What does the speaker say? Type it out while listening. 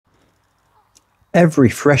Every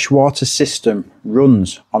freshwater system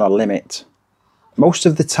runs on a limit. Most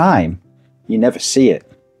of the time, you never see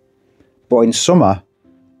it. But in summer,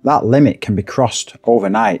 that limit can be crossed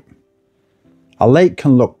overnight. A lake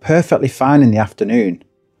can look perfectly fine in the afternoon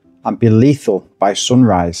and be lethal by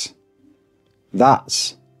sunrise.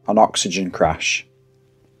 That's an oxygen crash.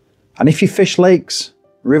 And if you fish lakes,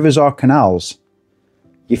 rivers or canals,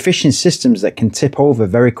 you're fishing systems that can tip over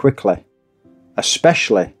very quickly,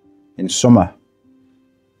 especially in summer.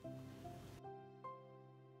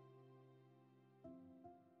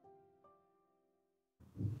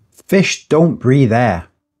 Fish don't breathe air.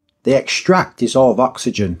 They extract dissolved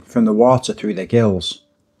oxygen from the water through their gills.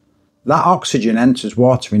 That oxygen enters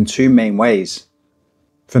water in two main ways: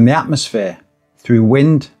 from the atmosphere, through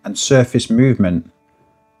wind and surface movement,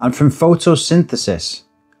 and from photosynthesis,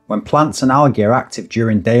 when plants and algae are active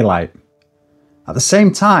during daylight. At the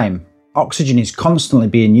same time, oxygen is constantly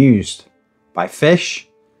being used by fish,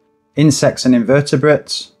 insects and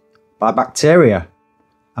invertebrates, by bacteria,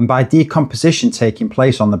 and by decomposition taking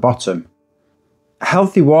place on the bottom. A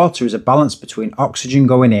healthy water is a balance between oxygen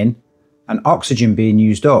going in and oxygen being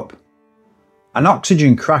used up. An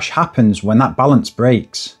oxygen crash happens when that balance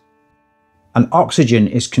breaks, and oxygen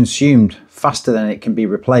is consumed faster than it can be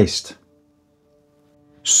replaced.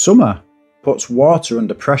 Summer puts water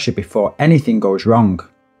under pressure before anything goes wrong.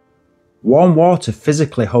 Warm water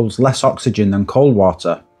physically holds less oxygen than cold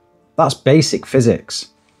water. That's basic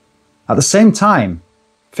physics. At the same time,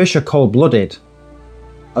 fish are cold-blooded.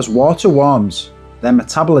 As water warms, their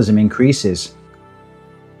metabolism increases.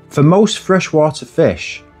 For most freshwater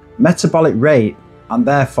fish, metabolic rate, and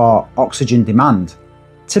therefore oxygen demand,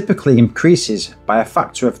 typically increases by a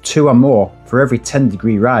factor of 2 or more for every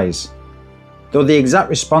 10-degree rise, though the exact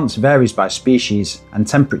response varies by species and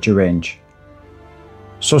temperature range.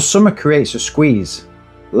 So summer creates a squeeze,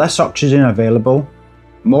 less oxygen available,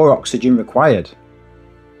 more oxygen required.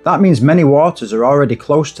 That means many waters are already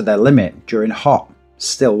close to their limit during hot,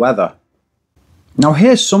 still weather. Now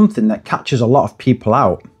here's something that catches a lot of people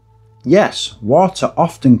out. Yes, water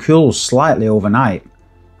often cools slightly overnight,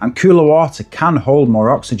 and cooler water can hold more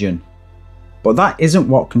oxygen. But that isn't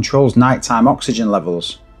what controls nighttime oxygen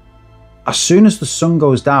levels. As soon as the sun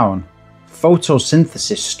goes down,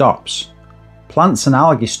 photosynthesis stops. Plants and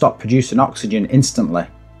algae stop producing oxygen instantly.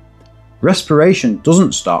 Respiration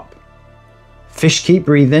doesn't stop. Fish keep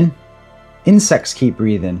breathing, insects keep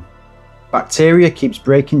breathing, bacteria keeps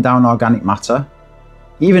breaking down organic matter,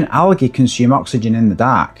 even algae consume oxygen in the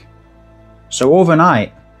dark. So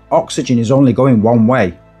overnight, oxygen is only going one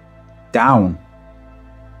way, down.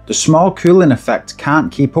 The small cooling effect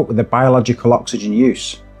can't keep up with the biological oxygen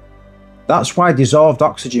use. That's why dissolved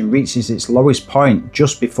oxygen reaches its lowest point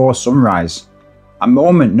just before sunrise, a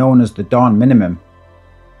moment known as the dawn minimum.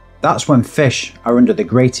 That's when fish are under the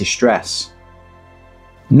greatest stress.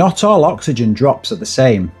 Not all oxygen drops are the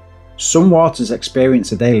same. Some waters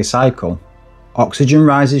experience a daily cycle. Oxygen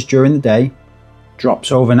rises during the day,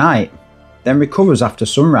 drops overnight, then recovers after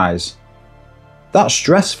sunrise. That's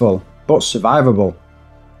stressful, but survivable.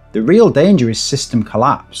 The real danger is system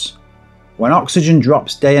collapse, when oxygen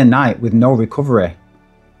drops day and night with no recovery.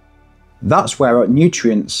 That's where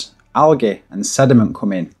nutrients, algae and sediment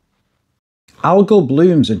come in. Algal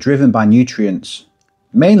blooms are driven by nutrients,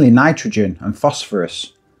 mainly nitrogen and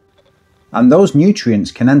phosphorus. And those nutrients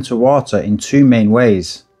can enter water in two main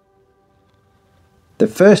ways. The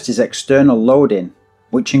first is external loading,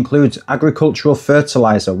 which includes agricultural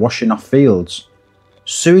fertilizer washing off fields,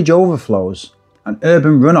 sewage overflows, and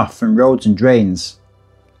urban runoff from roads and drains.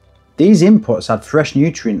 These inputs add fresh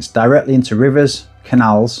nutrients directly into rivers,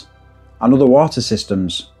 canals, and other water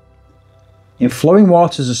systems. In flowing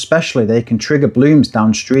waters especially, they can trigger blooms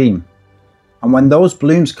downstream, and when those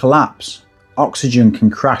blooms collapse, oxygen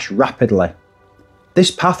can crash rapidly.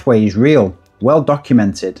 This pathway is real, well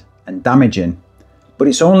documented, and damaging, but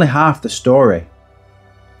it's only half the story.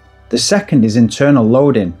 The second is internal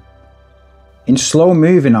loading. In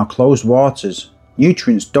slow-moving or closed waters,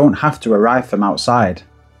 nutrients don't have to arrive from outside.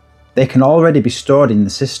 They can already be stored in the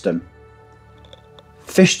system.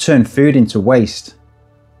 Fish turn food into waste,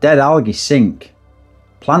 dead algae sink,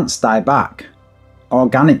 plants die back,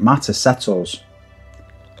 organic matter settles.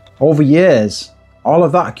 Over years, all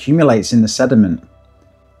of that accumulates in the sediment.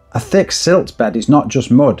 A thick silt bed is not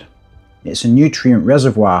just mud, it's a nutrient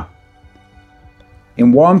reservoir.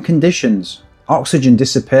 In warm conditions, oxygen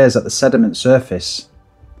disappears at the sediment surface.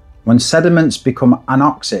 When sediments become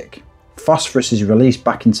anoxic, phosphorus is released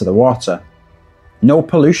back into the water. No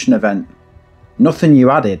pollution event, nothing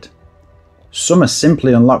you added. Summer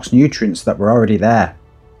simply unlocks nutrients that were already there.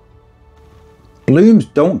 Blooms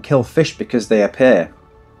don't kill fish because they appear.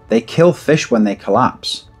 They kill fish when they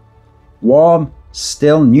collapse. Warm,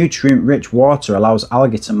 still, nutrient-rich water allows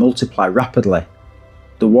algae to multiply rapidly.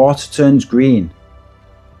 The water turns green.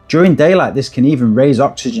 During daylight, this can even raise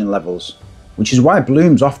oxygen levels, which is why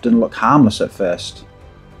blooms often look harmless at first.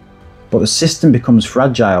 But the system becomes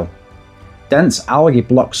fragile. Dense algae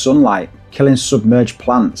block sunlight, killing submerged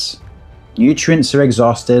plants. Nutrients are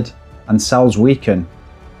exhausted and cells weaken.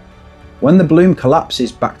 When the bloom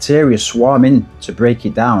collapses, bacteria swarm in to break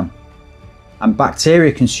it down. And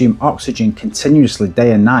bacteria consume oxygen continuously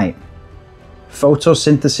day and night.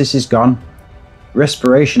 Photosynthesis is gone.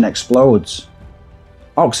 Respiration explodes.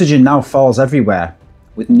 Oxygen now falls everywhere,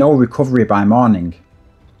 with no recovery by morning.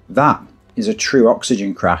 That is a true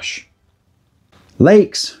oxygen crash.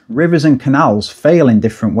 Lakes, rivers and canals fail in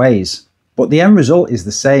different ways, but the end result is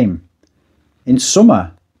the same. In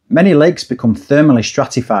summer, many lakes become thermally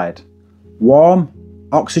stratified. Warm,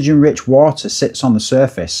 oxygen-rich water sits on the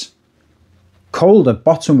surface. Colder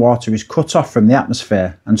bottom water is cut off from the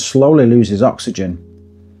atmosphere and slowly loses oxygen.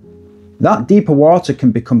 That deeper water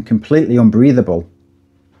can become completely unbreathable.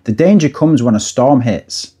 The danger comes when a storm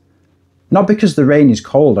hits. Not because the rain is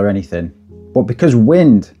cold or anything, but because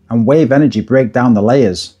wind and wave energy break down the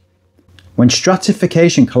layers. When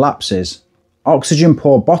stratification collapses,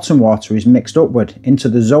 oxygen-poor bottom water is mixed upward into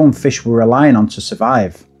the zone fish were relying on to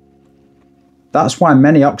survive. That's why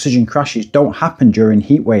many oxygen crashes don't happen during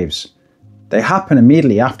heat waves. They happen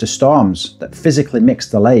immediately after storms that physically mix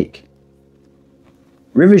the lake.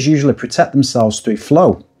 Rivers usually protect themselves through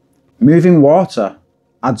flow. Moving water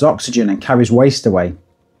adds oxygen and carries waste away.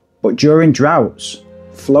 But during droughts,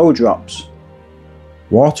 flow drops.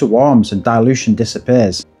 Water warms and dilution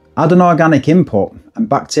disappears. Add an organic input and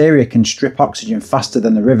bacteria can strip oxygen faster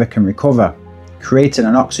than the river can recover, creating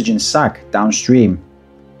an oxygen sag downstream.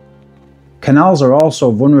 Canals are also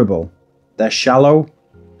vulnerable. They're shallow,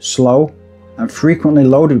 slow, and frequently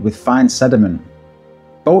loaded with fine sediment.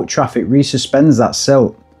 Boat traffic resuspends that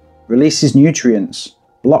silt, releases nutrients,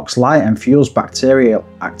 blocks light and fuels bacterial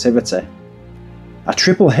activity. A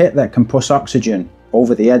triple hit that can push oxygen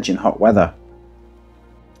over the edge in hot weather.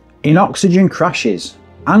 In oxygen crashes,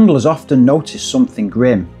 anglers often notice something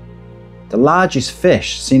grim. The largest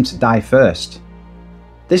fish seem to die first.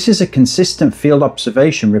 This is a consistent field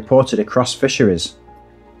observation reported across fisheries.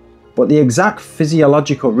 But the exact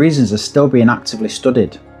physiological reasons are still being actively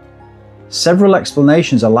studied. Several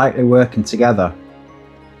explanations are likely working together.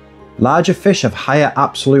 Larger fish have higher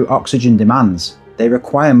absolute oxygen demands. They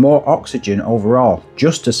require more oxygen overall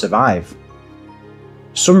just to survive.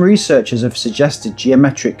 Some researchers have suggested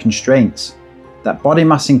geometric constraints, that body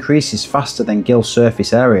mass increases faster than gill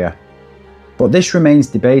surface area. But this remains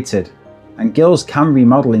debated, and gills can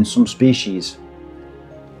remodel in some species.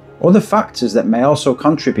 Other factors that may also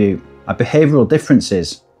contribute are behavioural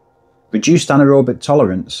differences, reduced anaerobic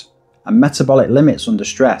tolerance, and metabolic limits under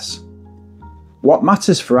stress. What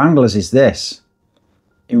matters for anglers is this.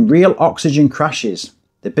 In real oxygen crashes,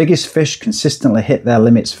 the biggest fish consistently hit their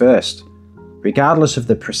limits first, regardless of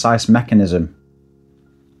the precise mechanism.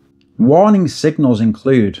 Warning signals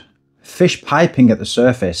include fish piping at the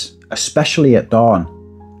surface, especially at dawn,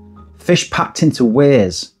 fish packed into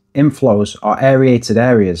weirs, inflows or aerated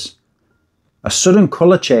areas, a sudden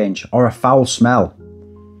colour change or a foul smell,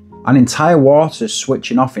 and entire waters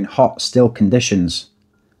switching off in hot, still conditions.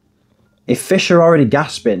 If fish are already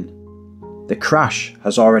gasping, the crash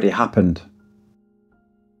has already happened.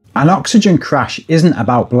 An oxygen crash isn't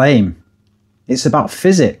about blame. It's about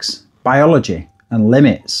physics, biology, and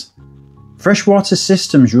limits. Freshwater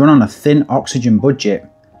systems run on a thin oxygen budget,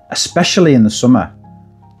 especially in the summer.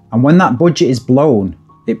 And when that budget is blown,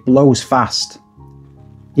 it blows fast.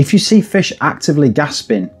 If you see fish actively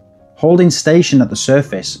gasping, holding station at the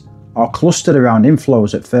surface, or clustered around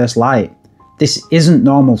inflows at first light, this isn't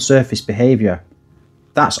normal surface behaviour.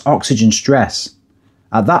 That's oxygen stress.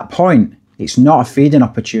 At that point, it's not a feeding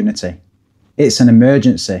opportunity. It's an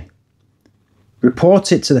emergency.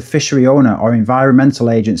 Report it to the fishery owner or environmental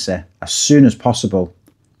agency as soon as possible.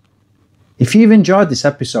 If you've enjoyed this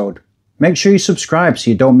episode, make sure you subscribe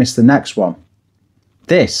so you don't miss the next one.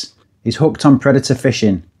 This is Hooked on Predator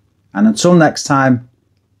Fishing, and until next time,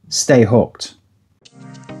 stay hooked.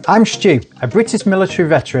 I'm Stu, a British military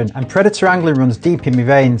veteran, and predator angling runs deep in my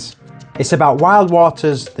veins. It's about wild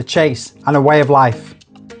waters, the chase, and a way of life.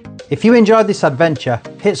 If you enjoyed this adventure,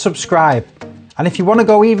 hit subscribe, and if you want to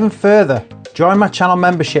go even further, join my channel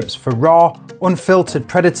memberships for raw, unfiltered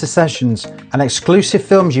predator sessions and exclusive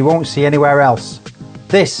films you won't see anywhere else.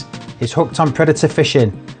 This is Hooked on Predator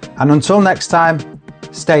Fishing, and until next time,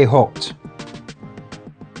 stay hooked.